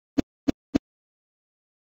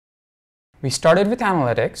We started with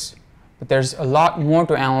analytics, but there's a lot more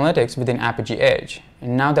to analytics within Apigee Edge.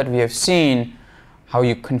 And now that we have seen how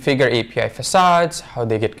you configure API facades, how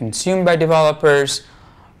they get consumed by developers,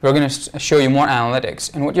 we're going to show you more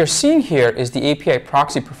analytics. And what you're seeing here is the API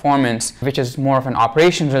Proxy Performance, which is more of an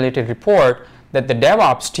operations-related report that the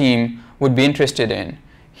DevOps team would be interested in.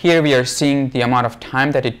 Here we are seeing the amount of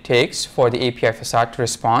time that it takes for the API facade to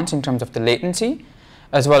respond in terms of the latency,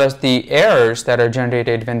 as well as the errors that are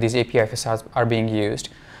generated when these API facades are being used.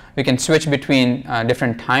 We can switch between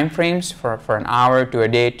different time frames for an hour to a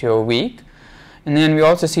day to a week. And then we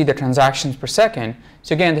also see the transactions per second.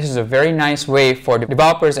 So again, this is a very nice way for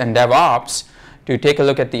developers and DevOps to take a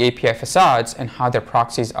look at the API facades and how their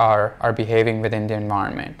proxies are behaving within the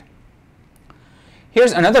environment.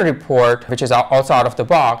 Here's another report which is also out of the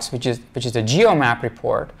box, which is the Geo Map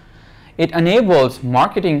Report. It enables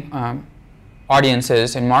marketing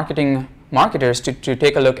audiences and marketers to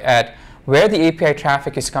take a look at where the API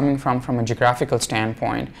traffic is coming from a geographical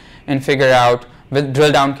standpoint and figure out with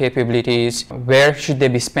drill down capabilities where should they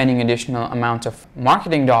be spending additional amounts of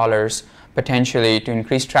marketing dollars potentially to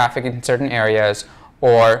increase traffic in certain areas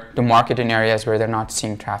or to market in areas where they're not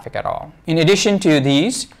seeing traffic at all. In addition to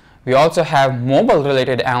these, we also have mobile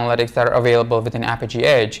related analytics that are available within Apigee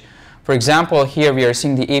Edge. For example, here we are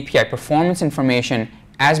seeing the API performance information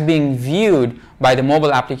as being viewed by the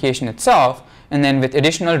mobile application itself, and then with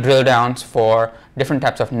additional drill downs for different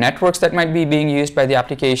types of networks that might be being used by the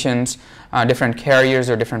applications, different carriers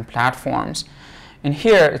or different platforms. And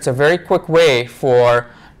here it's a very quick way for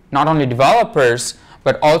not only developers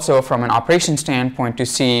but also from an operations standpoint to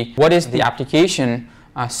see what is the application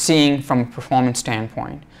seeing from a performance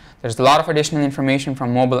standpoint. There's a lot of additional information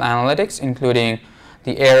from mobile analytics, including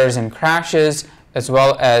the errors and crashes, as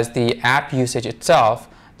well as the app usage itself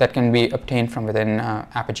that can be obtained from within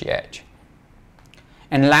Apigee Edge.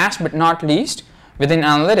 And last but not least, within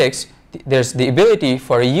analytics, there's the ability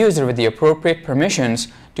for a user with the appropriate permissions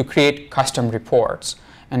to create custom reports.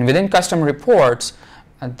 And within custom reports,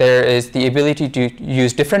 there is the ability to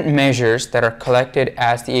use different measures that are collected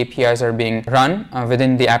as the APIs are being run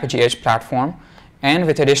within the Apigee Edge platform, and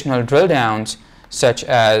with additional drill downs such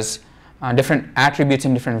as different attributes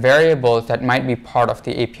and different variables that might be part of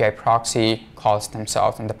the API proxy calls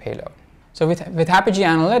themselves and the payload. So with Apigee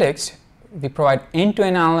Analytics, we provide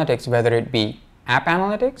end-to-end analytics, whether it be app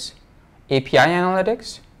analytics, API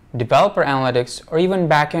analytics, developer analytics, or even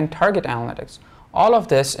back-end target analytics. All of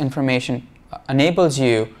this information enables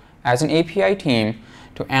you as an API team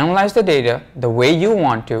to analyze the data the way you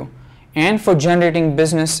want to, and for generating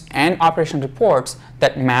business and operational reports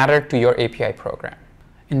that matter to your API program.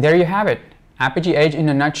 And there you have it, Apigee Edge in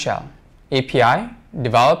a nutshell. API,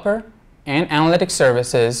 developer, and analytics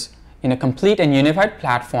services in a complete and unified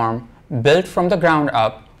platform built from the ground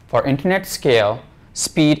up for internet scale,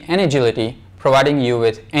 speed, and agility, providing you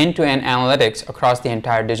with end-to-end analytics across the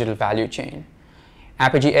entire digital value chain.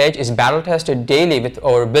 Apigee Edge is battle-tested daily with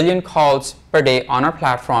over 1 billion calls per day on our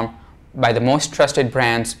platform by the most trusted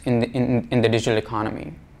brands in the digital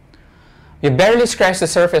economy. We've barely scratched the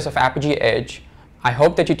surface of Apigee Edge. I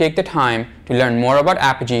hope that you take the time to learn more about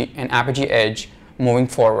Apigee and Apigee Edge moving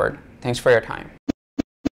forward. Thanks for your time.